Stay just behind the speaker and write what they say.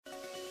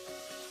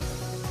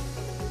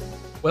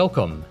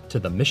Welcome to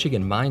the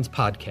Michigan Minds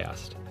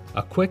Podcast,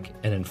 a quick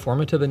and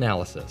informative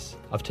analysis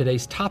of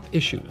today's top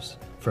issues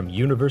from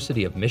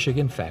University of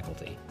Michigan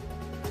faculty.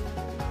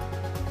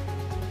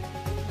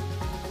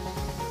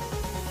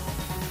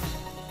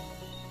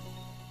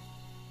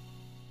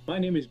 My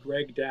name is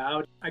Greg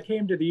Dowd. I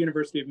came to the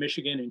University of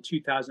Michigan in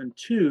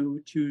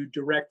 2002 to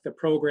direct the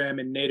program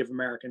in Native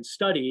American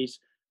Studies.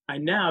 I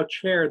now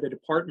chair the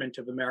Department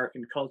of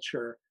American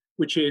Culture,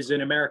 which is an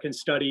American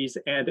Studies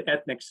and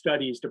Ethnic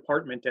Studies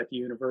department at the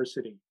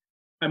university.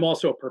 I'm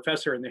also a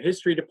professor in the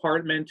History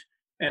Department,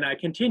 and I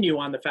continue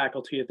on the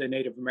faculty of the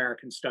Native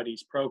American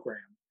Studies program.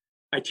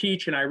 I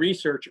teach and I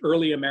research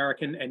early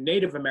American and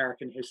Native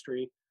American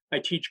history. I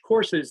teach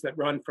courses that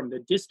run from the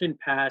distant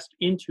past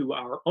into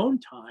our own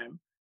time,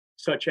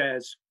 such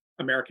as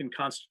American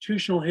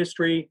constitutional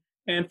history,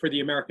 and for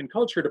the American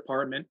Culture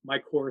Department, my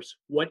course,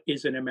 What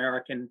is an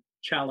American?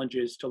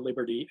 Challenges to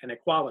Liberty and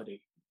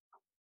Equality.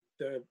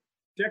 The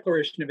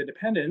Declaration of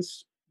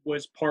Independence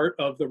was part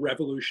of the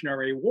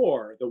Revolutionary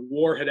War. The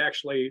war had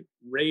actually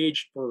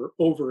raged for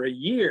over a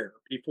year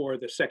before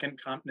the Second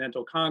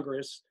Continental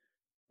Congress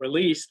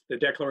released the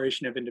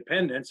Declaration of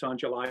Independence on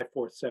July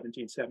 4th,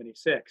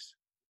 1776.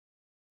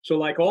 So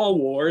like all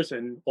wars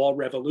and all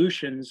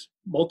revolutions,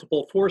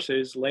 multiple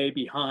forces lay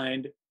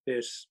behind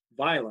this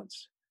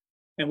violence.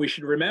 And we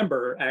should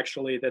remember,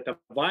 actually, that the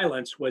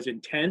violence was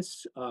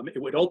intense. It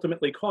would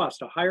ultimately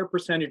cost a higher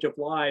percentage of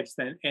lives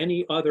than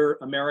any other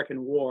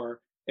American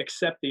war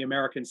except the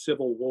American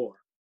Civil War.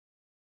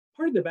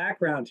 Part of the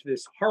background to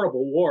this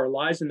horrible war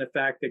lies in the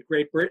fact that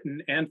Great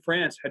Britain and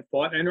France had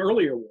fought an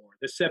earlier war,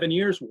 the 7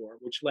 Years' War,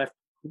 which left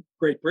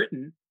Great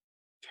Britain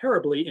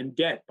terribly in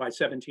debt by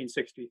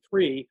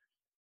 1763,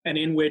 and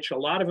in which a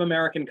lot of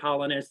American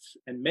colonists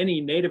and many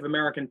Native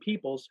American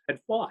peoples had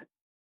fought.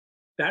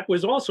 That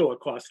was also a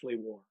costly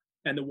war,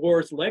 and the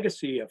war's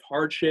legacy of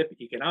hardship,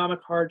 economic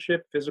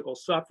hardship, physical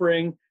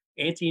suffering,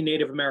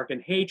 anti-Native American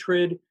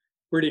hatred,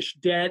 British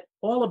debt,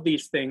 all of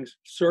these things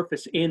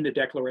surface in the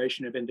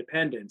Declaration of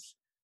Independence.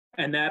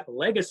 And that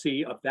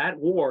legacy of that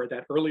war,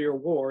 that earlier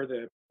war,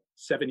 the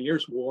 7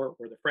 Years' War,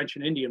 or the French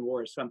and Indian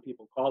War, as some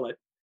people call it,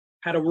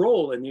 had a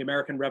role in the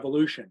American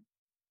Revolution.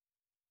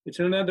 It's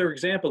another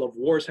example of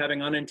wars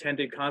having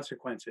unintended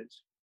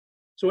consequences.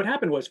 So what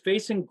happened was,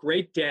 facing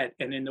great debt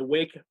and in the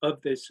wake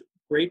of this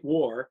great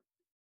war,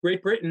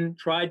 Great Britain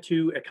tried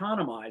to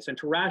economize and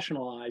to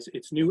rationalize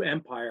its new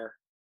empire.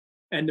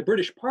 And the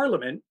British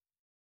Parliament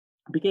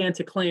began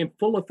to claim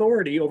full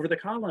authority over the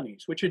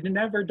colonies, which it had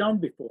never done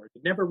before.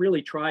 It never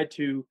really tried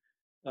to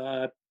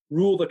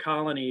rule the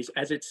colonies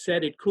as it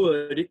said it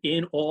could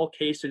in all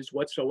cases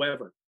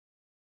whatsoever.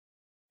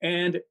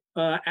 And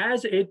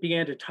as it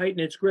began to tighten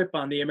its grip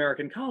on the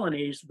American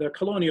colonies, the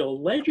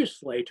colonial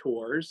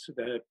legislators,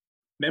 the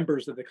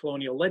members of the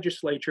colonial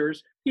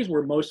legislatures, these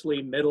were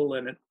mostly middle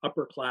and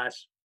upper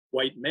class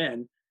white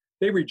men,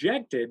 they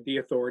rejected the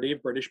authority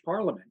of British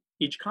Parliament.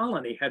 Each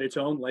colony had its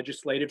own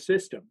legislative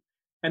system.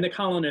 And the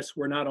colonists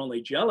were not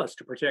only jealous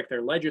to protect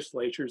their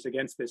legislatures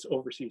against this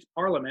overseas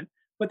parliament,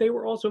 but they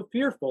were also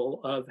fearful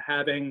of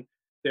having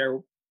their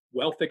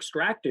wealth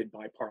extracted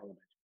by Parliament.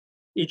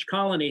 Each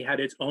colony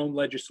had its own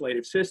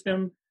legislative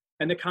system,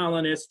 and the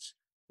colonists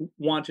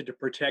wanted to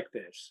protect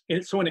this.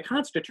 And so in a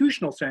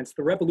constitutional sense,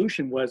 the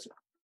revolution was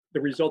the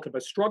result of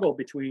a struggle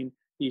between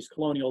these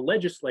colonial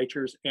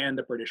legislatures and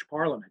the British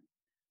Parliament.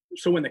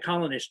 So when the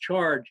colonists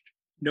charged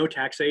no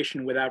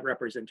taxation without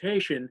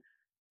representation,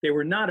 they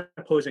were not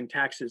opposing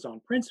taxes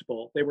on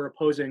principle. They were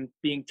opposing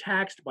being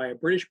taxed by a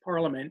British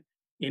Parliament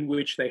in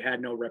which they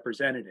had no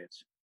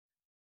representatives.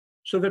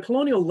 So the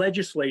colonial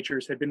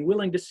legislatures had been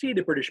willing to see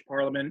the British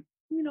Parliament,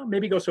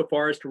 maybe go so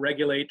far as to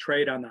regulate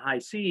trade on the high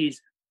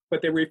seas,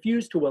 but they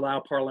refused to allow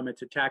Parliament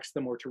to tax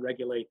them or to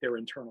regulate their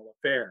internal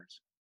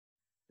affairs.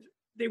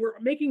 They were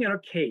making a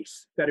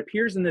case that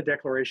appears in the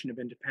Declaration of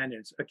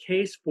Independence, a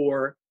case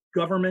for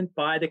government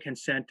by the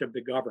consent of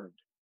the governed.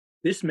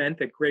 This meant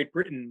that Great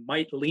Britain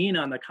might lean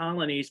on the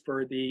colonies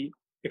for the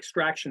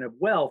extraction of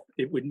wealth.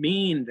 It would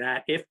mean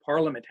that if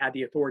Parliament had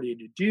the authority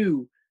to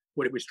do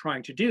what it was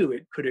trying to do,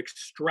 it could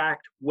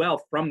extract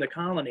wealth from the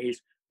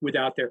colonies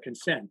without their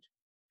consent.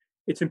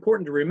 It's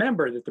important to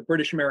remember that the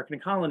British American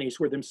colonies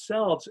were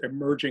themselves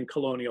emerging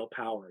colonial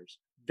powers.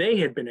 They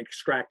had been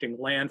extracting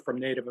land from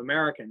Native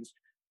Americans.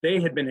 They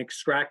had been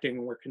extracting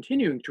and were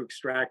continuing to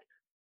extract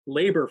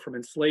labor from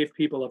enslaved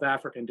people of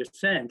African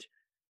descent.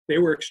 They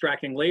were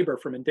extracting labor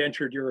from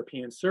indentured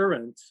European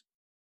servants.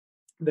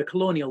 The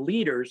colonial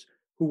leaders,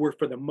 who were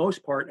for the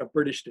most part of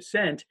British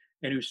descent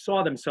and who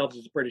saw themselves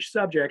as British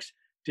subjects,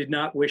 did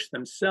not wish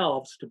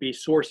themselves to be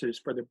sources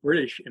for the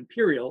British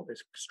imperial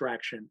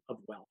extraction of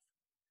wealth.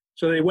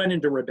 So they went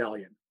into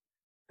rebellion.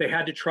 They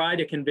had to try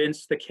to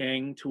convince the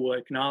king to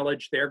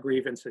acknowledge their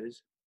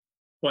grievances,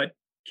 but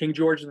King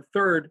George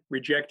III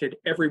rejected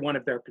every one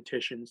of their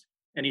petitions,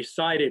 and he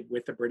sided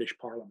with the British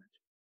Parliament.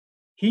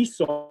 He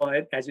saw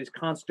it as his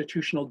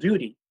constitutional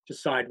duty to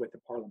side with the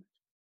Parliament.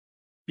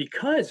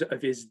 Because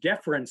of his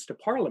deference to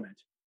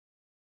Parliament,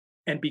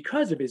 and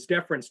because of his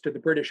deference to the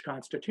British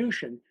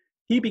Constitution,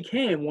 He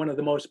became one of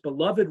the most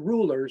beloved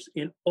rulers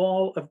in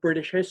all of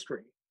British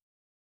history.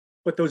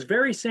 But those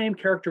very same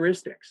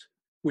characteristics,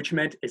 which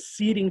meant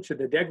acceding to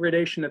the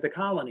degradation of the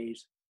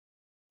colonies,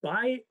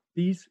 by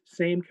these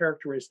same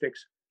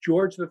characteristics,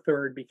 George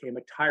III became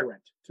a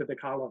tyrant to the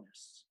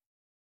colonists.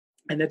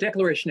 And the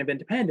Declaration of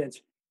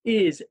Independence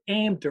is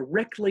aimed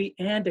directly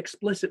and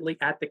explicitly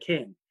at the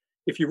king.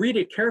 If you read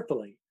it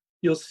carefully,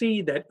 you'll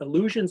see that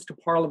allusions to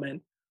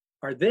Parliament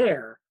are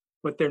there,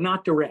 but they're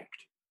not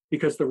direct,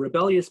 because the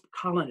rebellious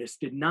colonists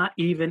did not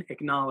even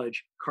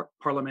acknowledge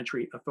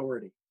parliamentary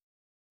authority.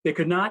 They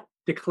could not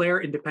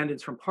declare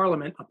independence from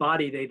Parliament, a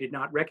body they did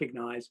not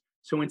recognize.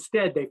 So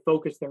instead, they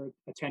focus their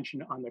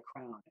attention on the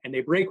crown, and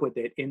they break with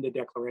it in the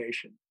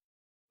Declaration.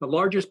 The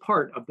largest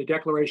part of the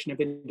Declaration of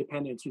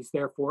Independence is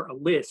therefore a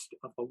list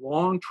of the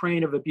long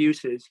train of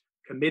abuses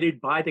committed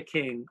by the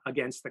king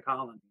against the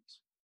colonies.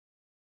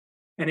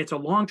 And it's a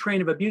long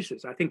train of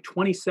abuses, I think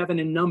 27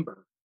 in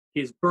number.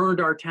 He has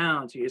burned our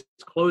towns, he has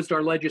closed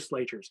our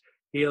legislatures,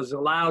 he has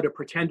allowed a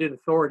pretended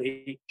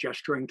authority,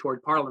 gesturing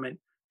toward Parliament,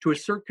 to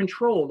assert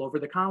control over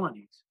the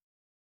colonies.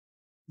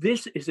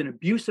 This is an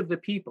abuse of the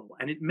people,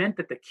 and it meant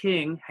that the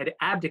king had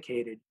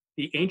abdicated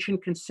the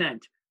ancient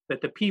consent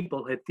that the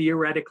people had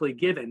theoretically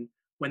given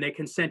when they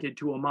consented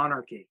to a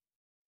monarchy.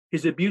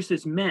 His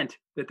abuses meant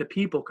that the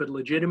people could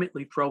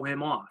legitimately throw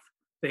him off.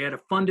 They had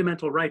a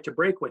fundamental right to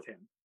break with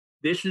him.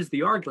 This is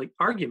the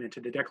argument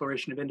of the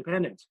Declaration of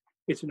Independence.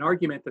 It's an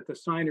argument that the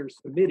signers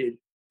submitted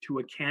to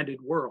a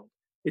candid world.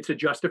 It's a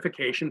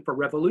justification for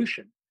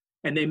revolution.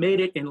 And they made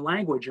it in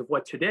language of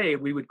what today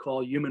we would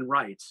call human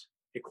rights: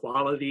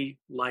 equality,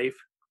 life,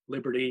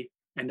 liberty,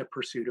 and the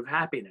pursuit of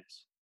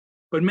happiness.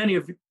 But many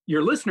of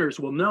your listeners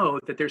will know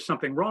that there's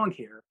something wrong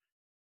here.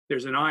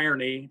 There's an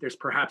irony, there's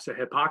perhaps a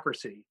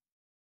hypocrisy,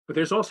 but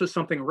there's also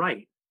something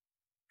right.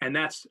 And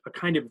that's a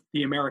kind of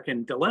the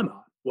American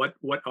dilemma. What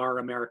are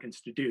Americans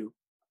to do?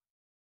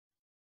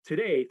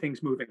 Today,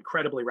 things move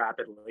incredibly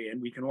rapidly,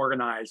 and we can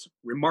organize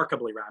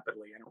remarkably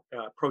rapidly.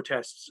 And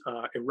protests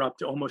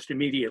erupt almost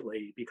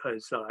immediately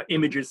because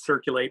images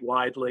circulate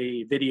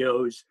widely,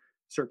 videos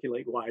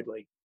circulate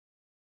widely.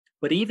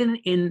 But even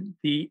in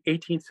the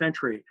 18th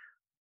century,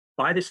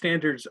 by the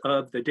standards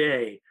of the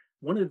day,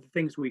 one of the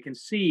things we can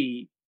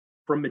see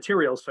from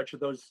materials such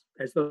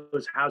as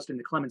those housed in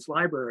the Clements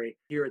Library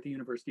here at the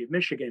University of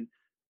Michigan,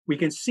 we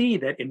can see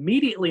that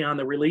immediately on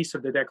the release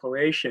of the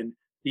Declaration,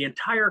 the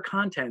entire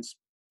contents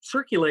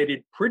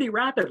circulated pretty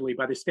rapidly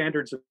by the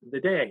standards of the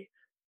day.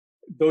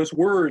 Those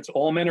words,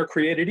 "all men are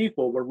created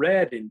equal," were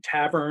read in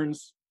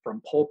taverns,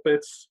 from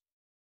pulpits,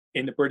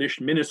 in the British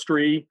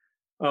ministry,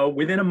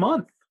 within a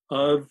month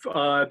of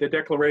the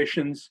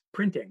Declaration's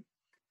printing.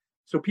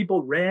 So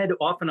people read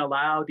often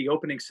aloud the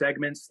opening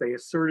segments. They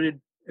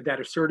asserted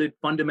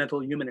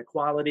fundamental human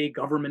equality,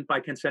 government by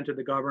consent of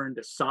the governed,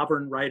 the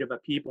sovereign right of a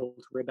people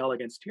to rebel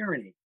against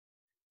tyranny.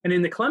 And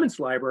in the Clements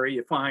Library,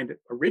 you find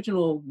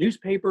original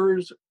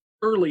newspapers,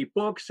 early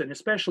books, and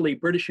especially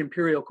British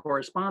imperial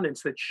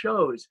correspondence that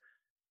shows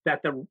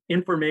that the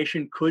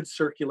information could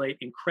circulate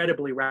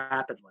incredibly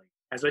rapidly.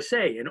 As I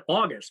say, in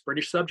August,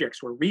 British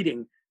subjects were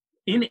reading,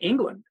 in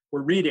England,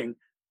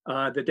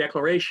 the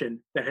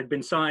Declaration that had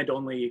been signed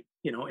only,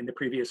 in the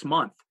previous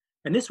month.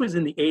 And this was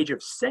in the age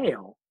of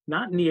sail,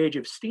 not in the age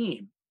of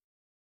steam.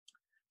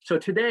 So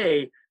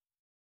today,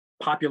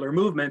 popular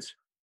movements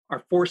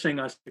are forcing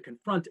us to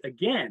confront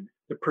again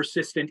the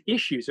persistent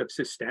issues of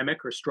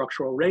systemic or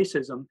structural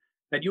racism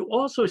that you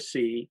also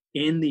see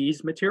in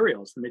these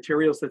materials, the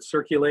materials that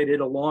circulated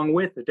along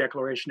with the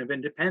Declaration of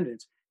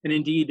Independence, and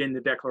indeed in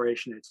the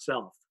Declaration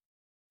itself.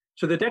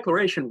 So the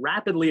Declaration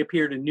rapidly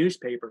appeared in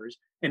newspapers,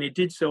 and it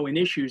did so in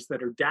issues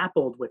that are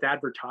dappled with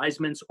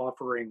advertisements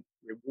offering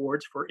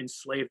rewards for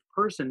enslaved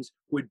persons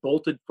who had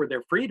bolted for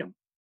their freedom.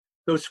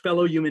 Those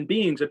fellow human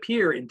beings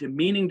appear in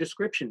demeaning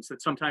descriptions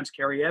that sometimes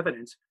carry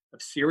evidence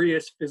of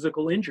serious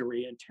physical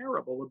injury and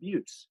terrible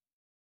abuse.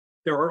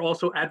 There are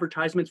also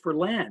advertisements for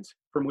lands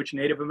from which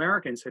Native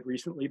Americans had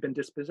recently been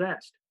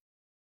dispossessed.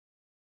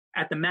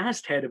 At the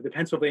masthead of the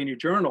Pennsylvania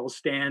Journal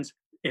stands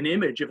an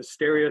image of a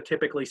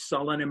stereotypically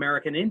sullen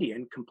American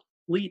Indian,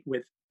 complete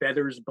with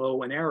feathers,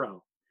 bow, and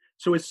arrow.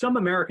 So as some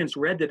Americans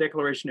read the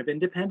Declaration of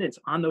Independence,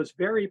 on those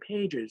very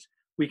pages,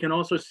 we can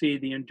also see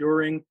the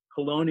enduring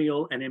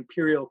colonial and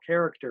imperial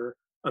character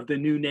of the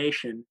new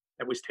nation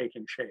that was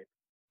taking shape.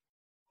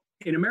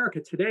 In America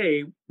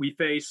today, we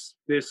face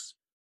this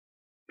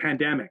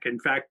pandemic. In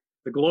fact,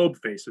 the globe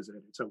faces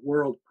it. It's a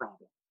world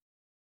problem.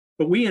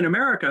 But we in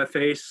America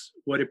face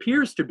what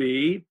appears to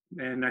be,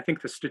 and I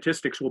think the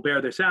statistics will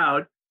bear this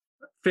out,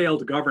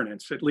 failed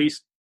governance, at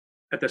least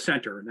at the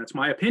center. And that's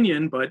my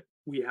opinion, but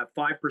we have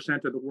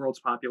 5% of the world's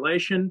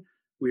population.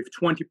 We have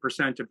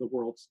 20% of the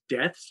world's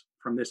deaths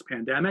from this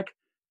pandemic.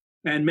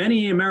 And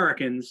many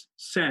Americans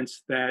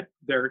sense that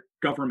their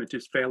government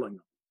is failing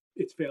them.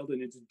 It's failed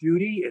in its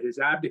duty. It has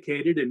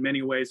abdicated in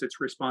many ways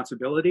its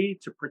responsibility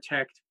to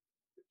protect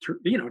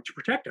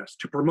us,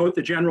 to promote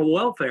the general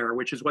welfare,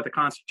 which is what the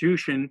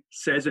Constitution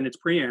says in its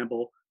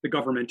preamble the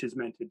government is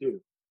meant to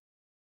do.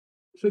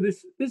 So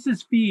this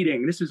is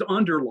feeding, this is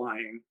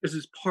underlying, this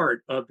is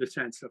part of the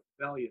sense of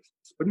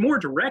rebelliousness. But more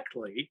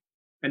directly,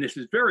 and this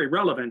is very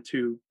relevant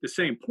to the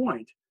same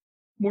point,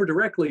 more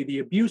directly, the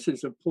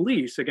abuses of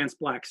police against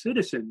Black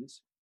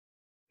citizens,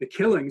 the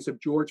killings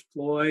of George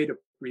Floyd, of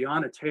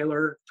Breonna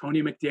Taylor,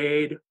 Tony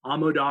McDade,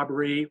 Ahmaud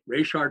Arbery,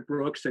 Rayshard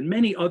Brooks, and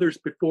many others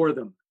before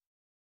them.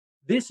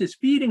 This is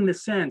feeding the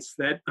sense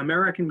that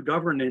American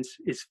governance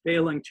is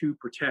failing to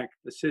protect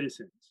the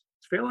citizens.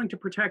 It's failing to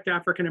protect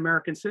African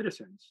American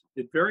citizens.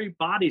 The very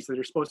bodies that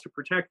are supposed to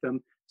protect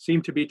them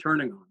seem to be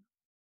turning on them.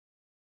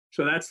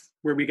 So that's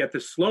where we get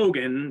the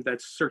slogan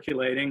that's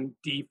circulating,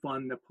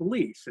 defund the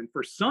police. And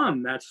for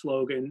some, that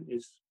slogan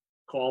is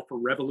call for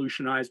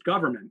revolutionized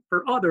government.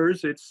 For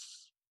others,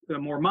 it's a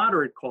more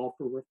moderate call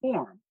for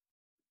reform.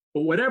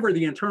 But whatever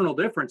the internal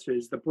difference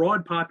is, the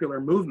broad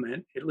popular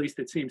movement, at least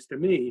it seems to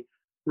me,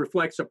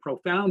 reflects a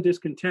profound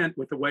discontent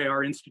with the way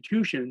our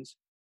institutions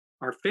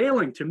are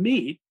failing to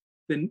meet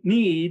the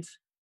needs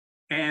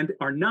and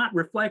are not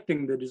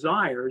reflecting the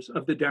desires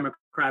of the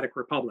democratic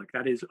republic,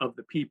 that is, of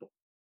the people.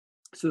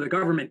 So the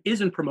government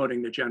isn't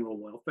promoting the general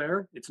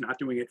welfare, it's not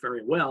doing it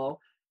very well,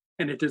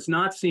 and it does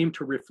not seem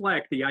to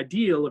reflect the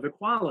ideal of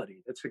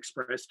equality that's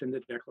expressed in the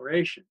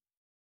Declaration.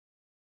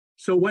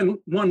 So when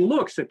one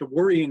looks at the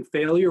worrying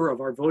failure of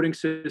our voting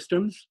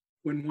systems,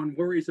 when one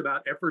worries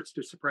about efforts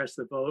to suppress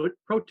the vote,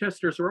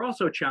 protesters are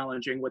also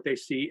challenging what they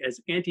see as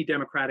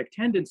anti-democratic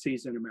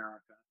tendencies in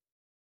America.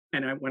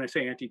 And when I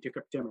say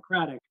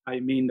anti-democratic, I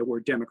mean the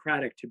word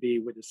democratic to be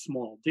with a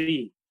small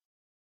d.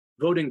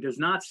 Voting does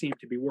not seem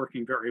to be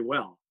working very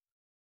well.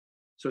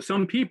 So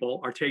some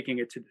people are taking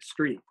it to the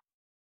street.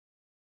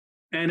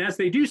 And as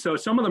they do so,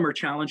 some of them are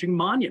challenging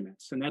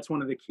monuments. And that's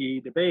one of the key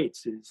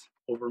debates is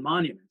over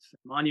monuments.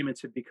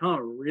 Monuments have become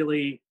a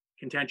really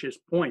contentious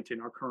point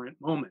in our current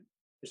moment,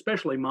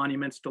 especially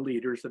monuments to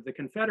leaders of the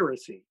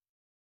Confederacy,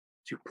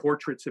 to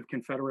portraits of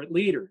Confederate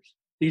leaders.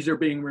 These are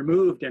being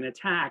removed and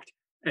attacked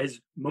as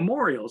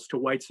memorials to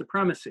white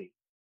supremacy,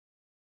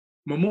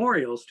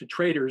 memorials to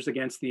traitors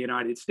against the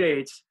United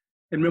States,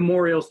 and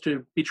memorials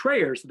to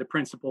betrayers of the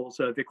principles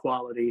of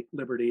equality,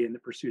 liberty, and the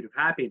pursuit of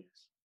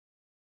happiness.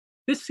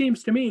 This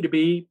seems to me to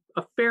be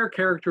a fair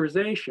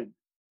characterization.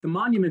 The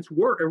monuments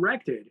were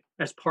erected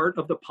as part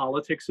of the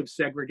politics of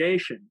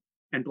segregation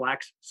and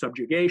Black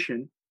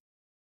subjugation.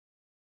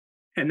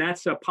 And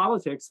that's a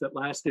politics that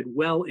lasted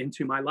well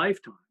into my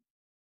lifetime.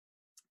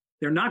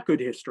 They're not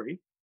good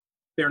history.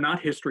 They're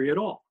not history at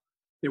all.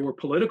 They were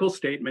political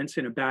statements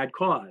in a bad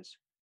cause.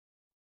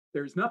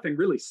 There's nothing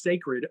really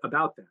sacred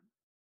about them.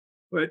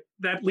 But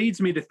that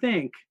leads me to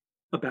think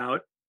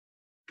about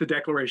the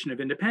Declaration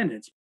of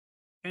Independence.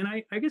 And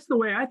I guess the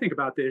way I think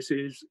about this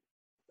is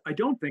I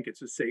don't think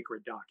it's a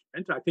sacred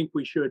document. I think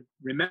we should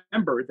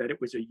remember that it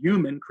was a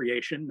human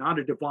creation, not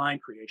a divine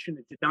creation.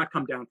 It did not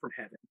come down from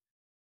heaven.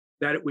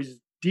 That it was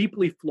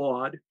deeply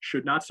flawed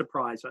should not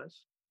surprise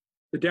us.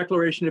 The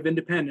Declaration of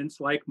Independence,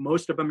 like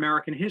most of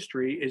American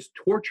history, is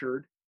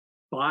tortured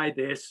by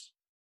this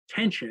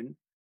tension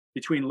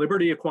between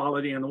liberty,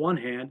 equality on the one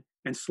hand,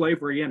 and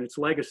slavery and its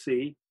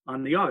legacy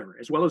on the other,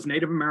 as well as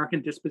Native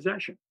American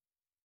dispossession.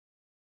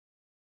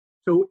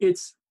 So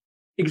it's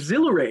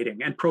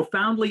exhilarating and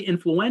profoundly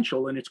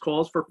influential in its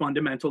calls for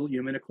fundamental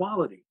human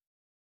equality,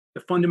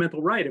 the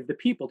fundamental right of the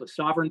people to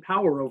sovereign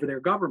power over their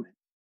government.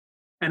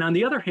 And on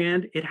the other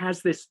hand, it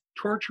has this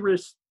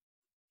torturous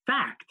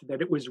fact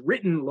that it was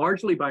written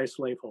largely by a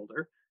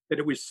slaveholder, that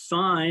it was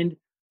signed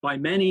by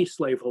many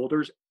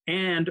slaveholders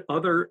and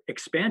other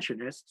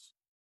expansionists,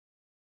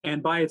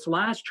 and by its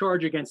last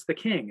charge against the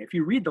king. If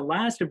you read the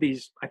last of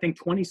these, I think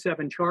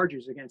 27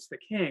 charges against the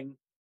king,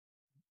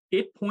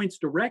 it points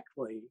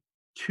directly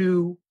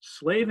to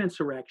slave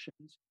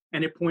insurrections,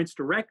 and it points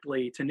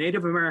directly to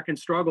Native American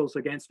struggles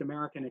against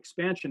American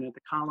expansion at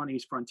the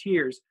colony's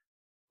frontiers,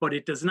 but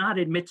it does not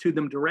admit to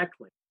them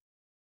directly,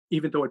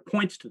 even though it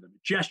points to them,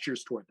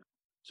 gestures toward them.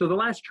 So the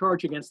last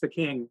charge against the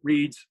king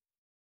reads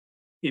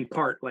in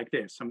part like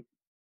this. I'm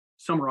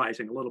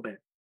summarizing a little bit.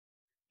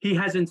 He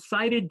has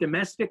incited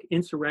domestic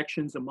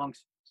insurrections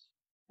amongst us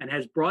and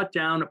has brought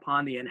down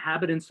upon the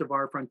inhabitants of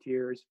our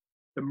frontiers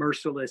the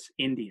merciless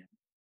Indian.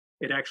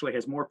 It actually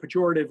has more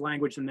pejorative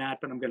language than that,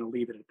 but I'm going to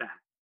leave it at that.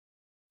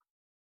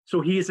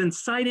 So he has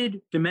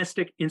incited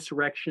domestic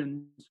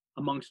insurrections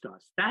amongst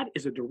us. That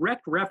is a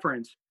direct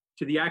reference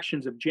to the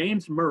actions of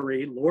James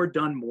Murray, Lord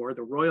Dunmore,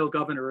 the royal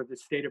governor of the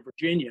state of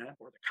Virginia,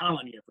 or the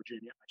colony of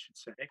Virginia, I should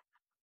say,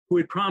 who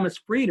had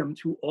promised freedom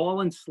to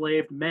all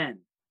enslaved men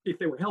if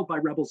they were held by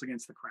rebels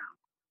against the crown.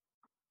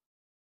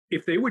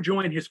 If they would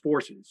join his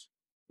forces,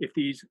 if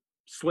these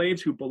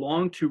slaves who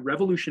belonged to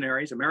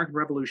revolutionaries, American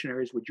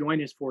revolutionaries, would join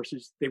his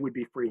forces, they would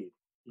be freed,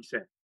 he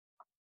said.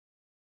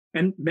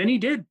 And many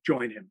did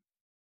join him.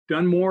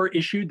 Dunmore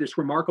issued this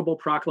remarkable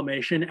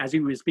proclamation as he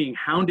was being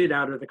hounded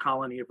out of the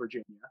colony of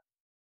Virginia.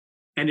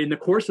 And in the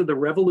course of the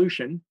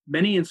revolution,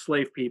 many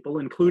enslaved people,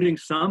 including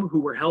some who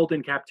were held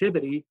in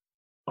captivity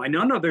by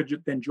none other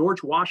than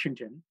George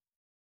Washington,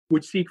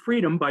 would seek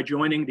freedom by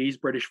joining these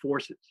British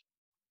forces.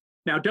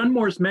 Now,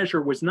 Dunmore's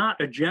measure was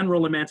not a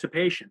general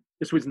emancipation.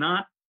 This was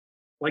not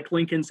like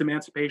Lincoln's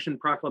Emancipation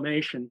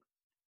Proclamation.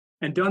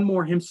 And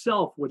Dunmore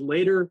himself would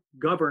later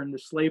govern the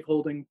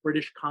slaveholding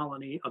British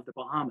colony of the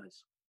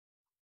Bahamas.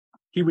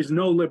 He was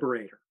no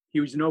liberator. He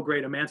was no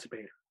great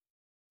emancipator.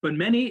 But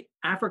many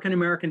African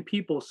American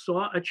people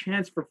saw a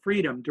chance for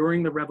freedom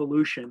during the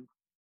Revolution,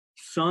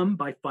 some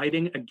by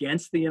fighting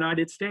against the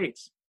United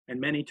States, and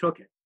many took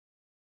it.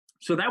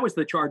 So that was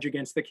the charge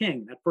against the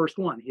king, that first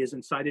one. He has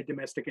incited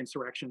domestic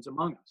insurrections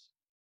among us.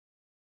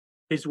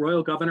 His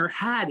royal governor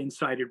had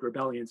incited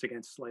rebellions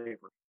against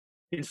slavery.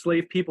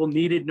 Enslaved people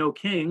needed no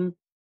king,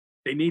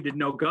 they needed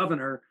no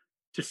governor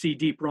to see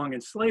deep wrong in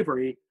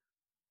slavery,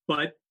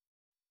 but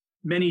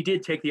many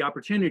did take the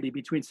opportunity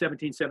between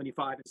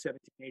 1775 and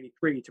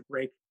 1783 to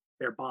break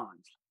their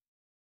bonds.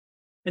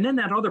 And then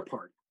that other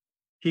part,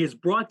 he has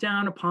brought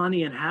down upon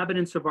the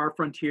inhabitants of our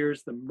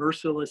frontiers the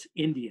merciless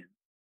Indian.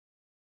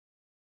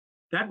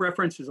 That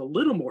reference is a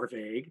little more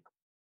vague.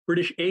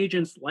 British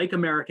agents, like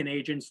American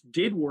agents,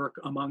 did work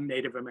among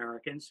Native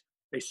Americans.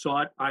 They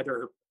sought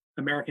either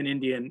American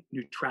Indian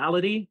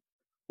neutrality,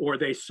 or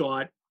they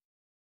sought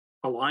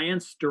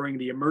alliance during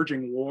the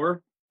emerging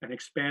war, an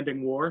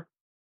expanding war.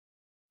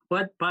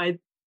 But by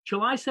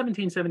July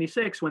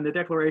 1776, when the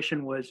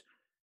Declaration was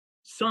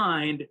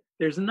signed,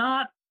 there's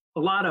not a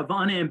lot of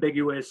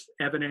unambiguous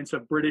evidence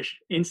of British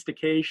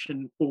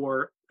instigation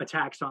for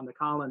attacks on the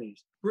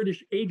colonies.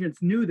 British agents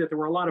knew that there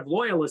were a lot of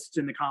loyalists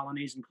in the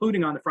colonies,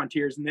 including on the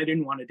frontiers, and they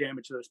didn't want to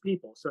damage those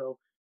people. So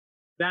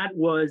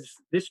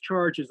this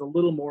charge is a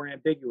little more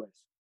ambiguous.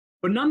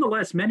 But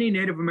nonetheless, many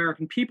Native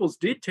American peoples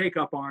did take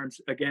up arms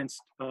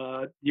against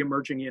the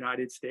emerging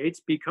United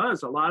States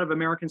because a lot of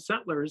American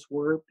settlers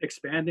were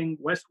expanding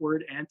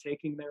westward and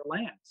taking their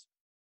lands.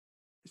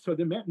 So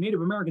the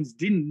Native Americans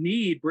didn't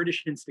need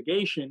British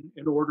instigation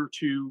in order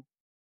to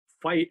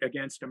fight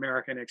against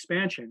American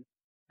expansion.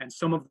 And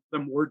some of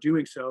them were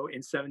doing so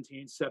in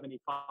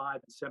 1775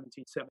 and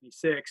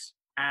 1776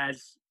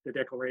 as the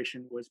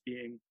Declaration was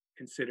being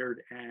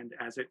considered and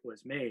as it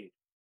was made.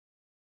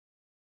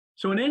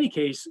 So in any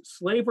case,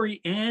 slavery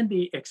and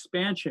the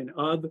expansion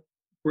of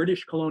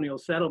British colonial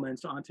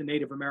settlements onto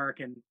Native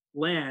American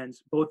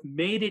lands both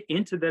made it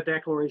into the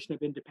Declaration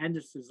of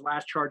Independence's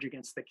last charge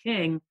against the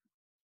king,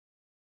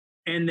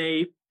 and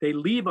they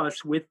leave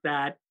us with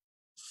that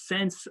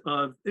sense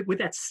of, with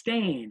that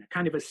stain,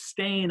 kind of a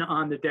stain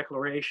on the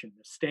Declaration,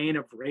 the stain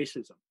of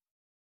racism.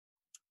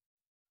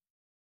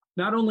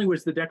 Not only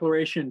was the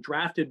Declaration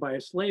drafted by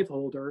a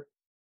slaveholder,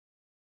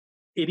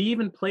 it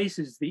even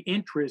places the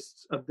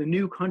interests of the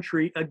new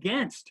country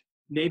against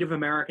Native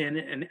American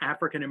and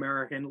African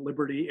American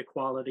liberty,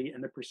 equality,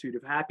 and the pursuit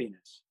of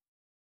happiness.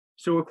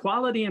 So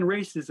equality and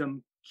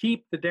racism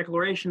keep the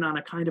Declaration on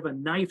a kind of a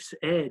knife's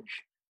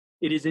edge.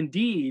 It is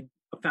indeed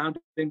a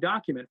founding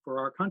document for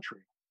our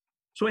country.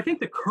 So I think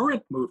the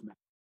current movement,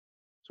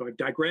 so I've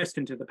digressed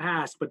into the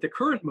past, but the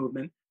current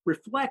movement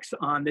reflects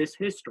on this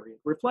history, it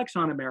reflects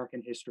on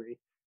American history,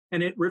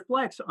 and it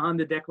reflects on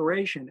the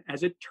Declaration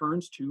as it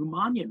turns to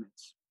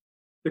monuments.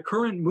 The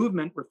current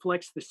movement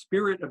reflects the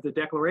spirit of the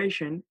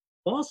Declaration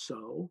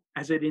also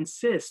as it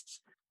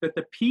insists that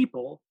the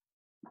people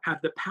have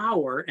the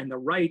power and the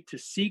right to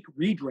seek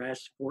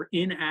redress for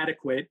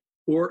inadequate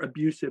or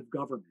abusive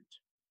government.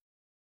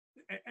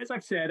 As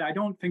I've said, I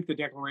don't think the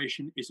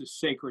Declaration is a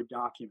sacred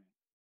document.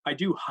 I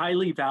do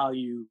highly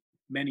value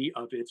many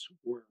of its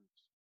words.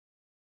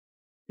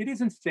 It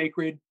isn't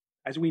sacred.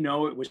 As we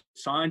know, it was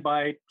signed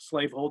by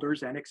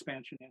slaveholders and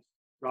expansionists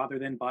rather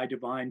than by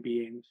divine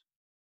beings.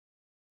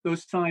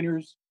 Those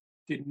signers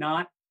did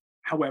not,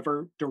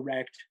 however,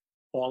 direct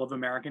all of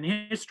American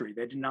history.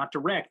 They did not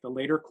direct the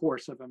later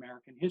course of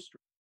American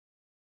history.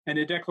 And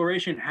the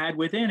Declaration had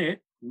within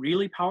it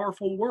really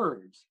powerful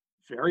words,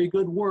 very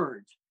good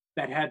words,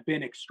 that have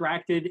been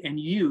extracted and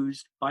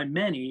used by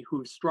many who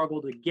have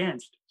struggled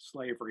against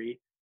slavery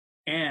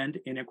and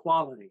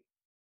inequality.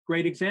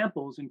 Great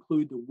examples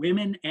include the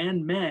women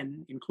and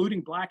men,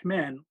 including Black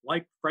men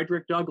like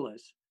Frederick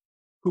Douglass,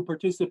 who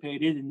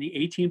participated in the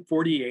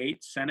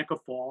 1848 Seneca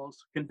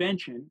Falls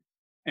Convention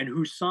and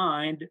who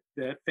signed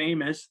the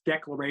famous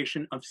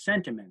Declaration of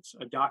Sentiments,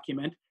 a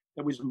document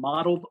that was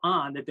modeled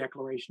on the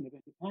Declaration of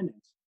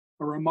Independence,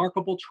 a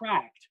remarkable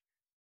tract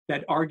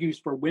that argues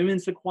for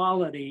women's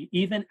equality,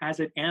 even as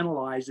it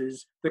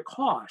analyzes the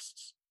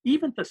costs,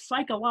 even the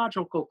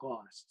psychological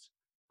costs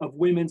of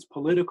women's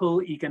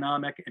political,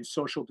 economic, and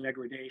social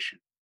degradation.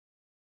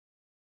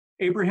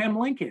 Abraham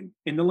Lincoln,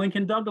 in the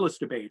Lincoln-Douglas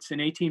debates in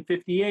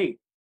 1858,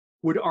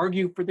 would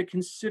argue for the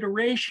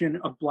consideration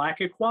of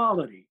Black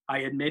equality. I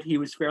admit he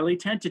was fairly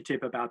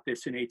tentative about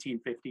this in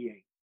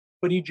 1858,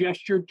 but he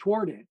gestured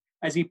toward it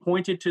as he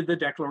pointed to the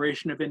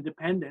Declaration of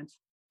Independence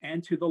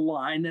and to the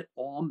line that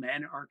all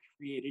men are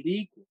created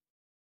equal.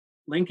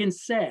 Lincoln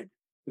said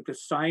that the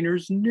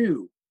signers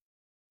knew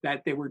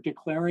that they were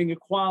declaring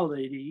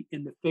equality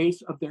in the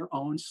face of their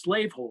own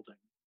slaveholding,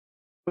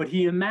 but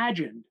he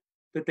imagined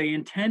that they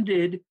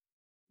intended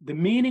the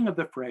meaning of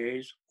the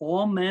phrase,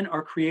 all men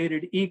are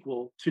created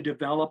equal, to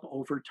develop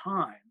over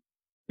time.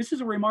 This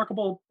is a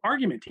remarkable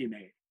argument he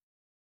made.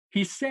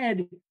 He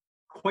said,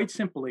 quite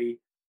simply,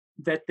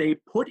 that they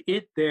put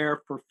it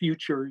there for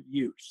future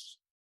use.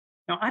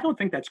 Now, I don't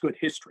think that's good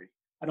history.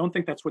 I don't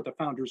think that's what the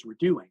founders were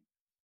doing.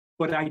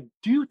 But I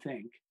do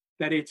think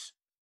that it's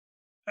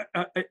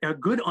a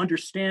good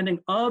understanding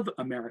of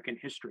American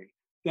history.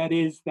 That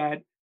is,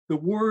 that the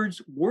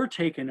words were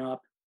taken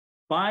up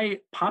by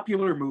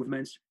popular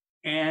movements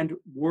and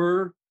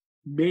were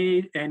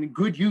made, and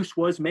good use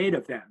was made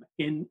of them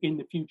in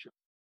the future.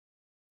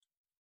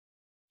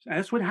 So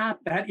that's what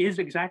happened. That is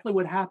exactly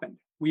what happened.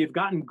 We have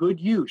gotten good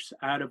use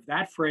out of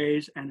that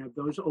phrase and of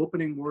those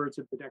opening words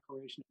of the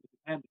Declaration of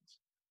Independence.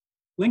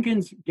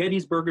 Lincoln's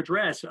Gettysburg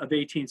Address of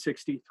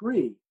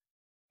 1863,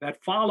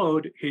 that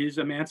followed his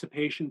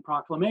Emancipation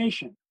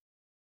Proclamation.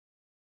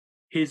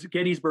 His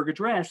Gettysburg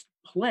Address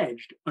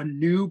pledged a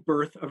new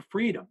birth of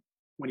freedom.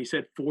 When he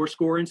said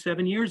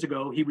 7 years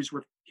ago, he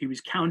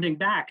was counting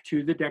back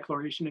to the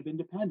Declaration of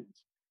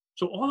Independence.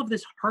 So all of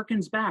this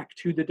harkens back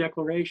to the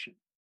Declaration.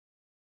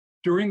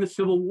 During the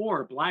Civil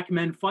War, Black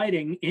men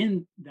fighting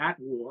in that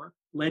war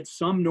led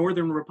some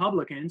Northern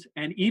Republicans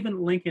and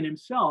even Lincoln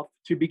himself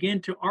to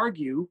begin to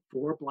argue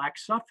for Black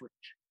suffrage.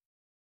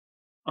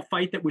 A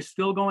fight that was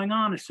still going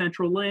on a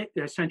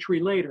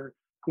century later,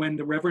 when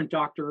the Reverend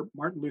Dr.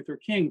 Martin Luther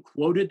King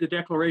quoted the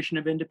Declaration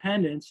of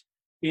Independence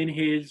in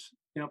his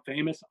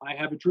famous "I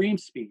Have a Dream"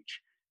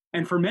 speech.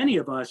 And for many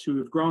of us who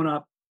have grown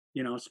up,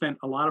 spent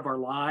a lot of our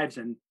lives,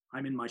 and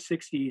I'm in my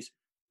 60s,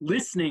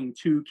 listening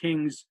to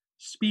King's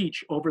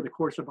speech over the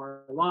course of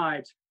our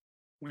lives,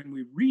 when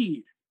we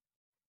read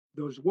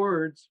those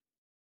words,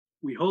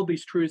 we hold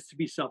these truths to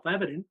be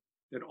self-evident,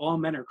 that all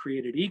men are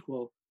created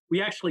equal.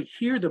 We actually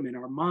hear them in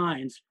our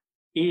minds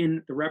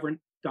in the Reverend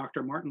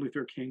Dr. Martin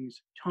Luther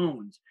King's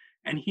tones.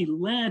 And he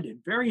landed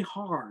very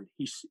hard.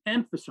 He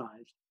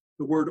emphasized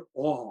the word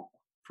all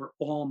for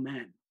all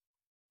men.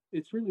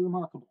 It's really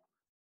remarkable.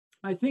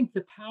 I think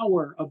the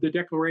power of the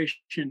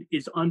Declaration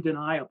is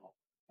undeniable,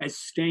 as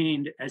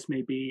stained as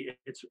may be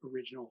its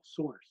original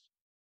source.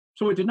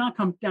 So it did not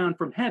come down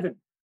from heaven,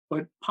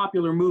 but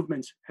popular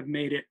movements have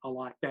made it a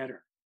lot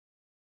better.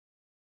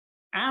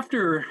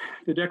 After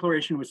the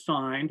Declaration was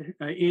signed,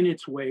 in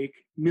its wake,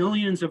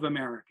 millions of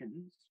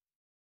Americans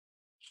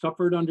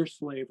suffered under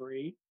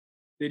slavery.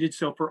 They did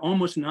so for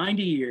almost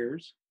 90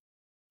 years.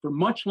 For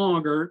much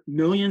longer,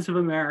 millions of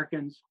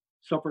Americans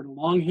suffered a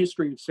long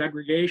history of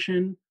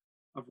segregation,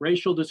 of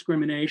racial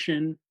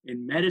discrimination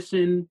in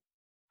medicine,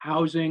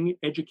 housing,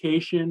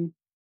 education,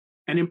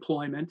 and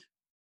employment.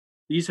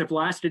 These have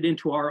lasted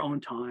into our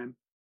own time.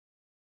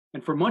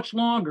 And for much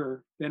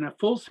longer than a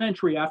full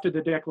century after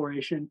the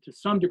Declaration, to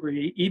some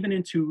degree, even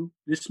into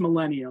this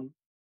millennium,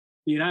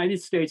 the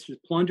United States has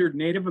plundered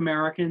Native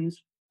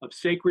Americans of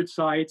sacred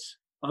sites,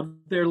 of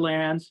their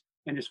lands,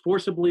 and has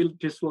forcibly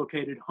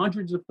dislocated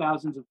hundreds of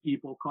thousands of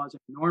people, causing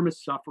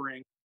enormous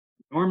suffering,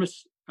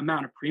 enormous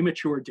amount of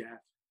premature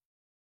death.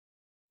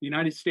 The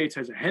United States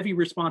has a heavy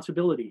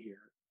responsibility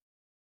here.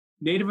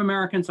 Native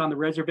Americans on the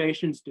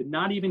reservations did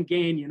not even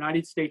gain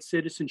United States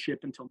citizenship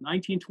until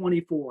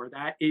 1924.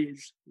 That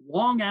is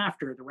long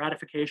after the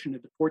ratification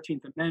of the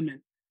 14th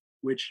Amendment,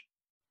 which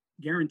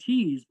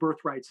guarantees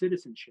birthright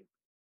citizenship.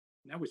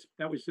 And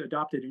that was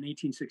adopted in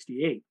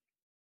 1868.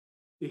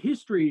 The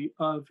history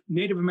of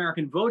Native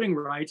American voting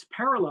rights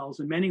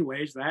parallels in many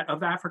ways that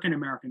of African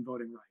American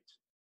voting rights.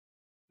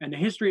 And the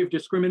history of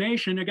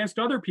discrimination against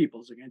other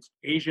peoples, against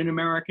Asian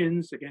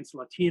Americans, against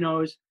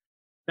Latinos,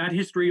 that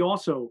history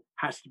also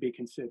has to be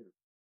considered.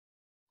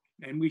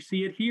 And we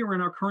see it here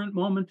in our current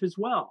moment as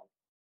well,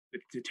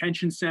 with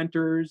detention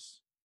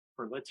centers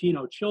for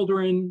Latino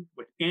children,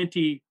 with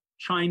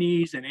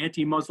anti-Chinese and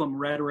anti-Muslim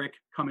rhetoric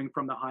coming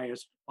from the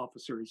highest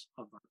officers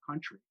of our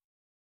country.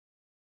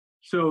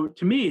 So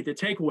to me, the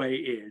takeaway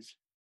is,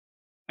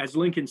 as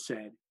Lincoln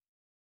said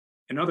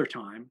another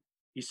time,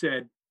 he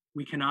said,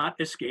 we cannot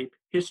escape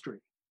history.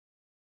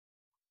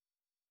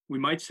 We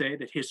might say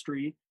that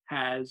history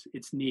has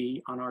its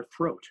knee on our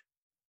throat.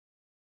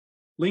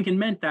 Lincoln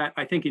meant that,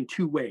 I think, in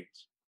two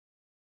ways.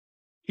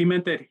 He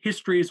meant that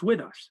history is with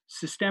us,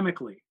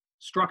 systemically,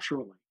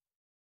 structurally.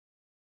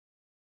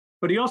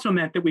 But he also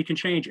meant that we can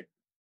change it.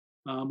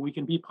 We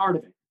can be part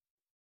of it.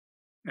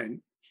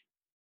 And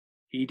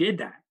he did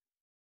that.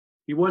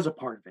 He was a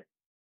part of it.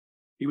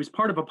 He was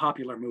part of a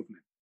popular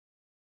movement,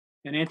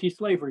 an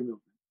anti-slavery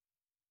movement.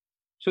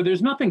 So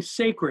there's nothing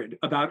sacred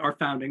about our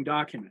founding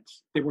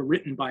documents. They were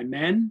written by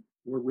men,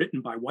 were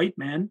written by white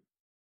men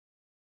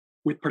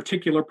with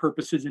particular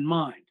purposes in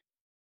mind.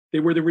 They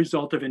were the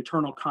result of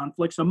internal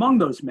conflicts among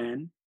those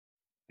men,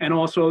 and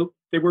also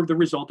they were the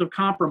result of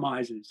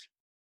compromises,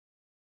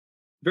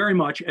 very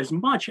much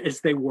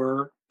as they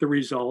were the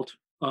result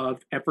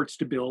of efforts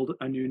to build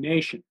a new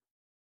nation.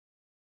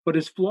 But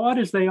as flawed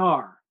as they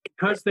are,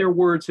 because their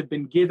words have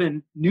been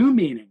given new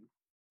meaning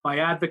by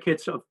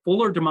advocates of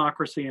fuller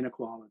democracy and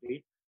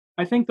equality,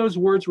 I think those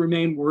words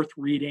remain worth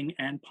reading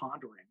and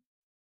pondering.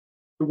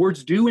 The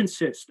words do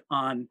insist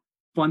on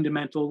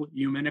fundamental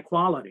human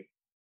equality.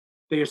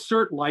 They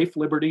assert life,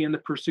 liberty, and the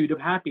pursuit of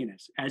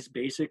happiness as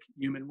basic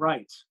human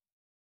rights.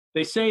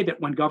 They say that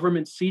when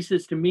government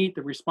ceases to meet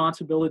the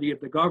responsibility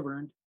of the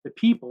governed, the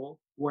people,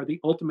 who are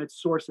the ultimate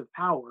source of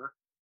power,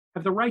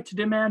 have the right to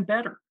demand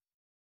better.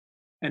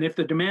 And if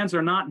the demands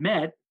are not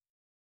met,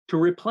 to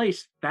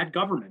replace that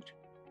government.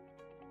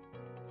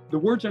 The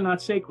words are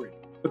not sacred,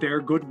 but they are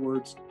good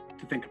words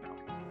to think about.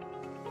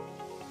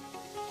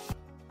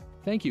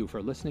 Thank you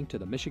for listening to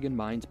the Michigan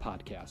Minds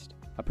Podcast,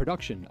 a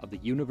production of the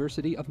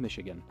University of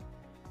Michigan.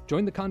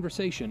 Join the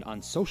conversation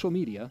on social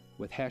media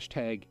with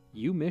hashtag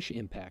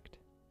UMichImpact.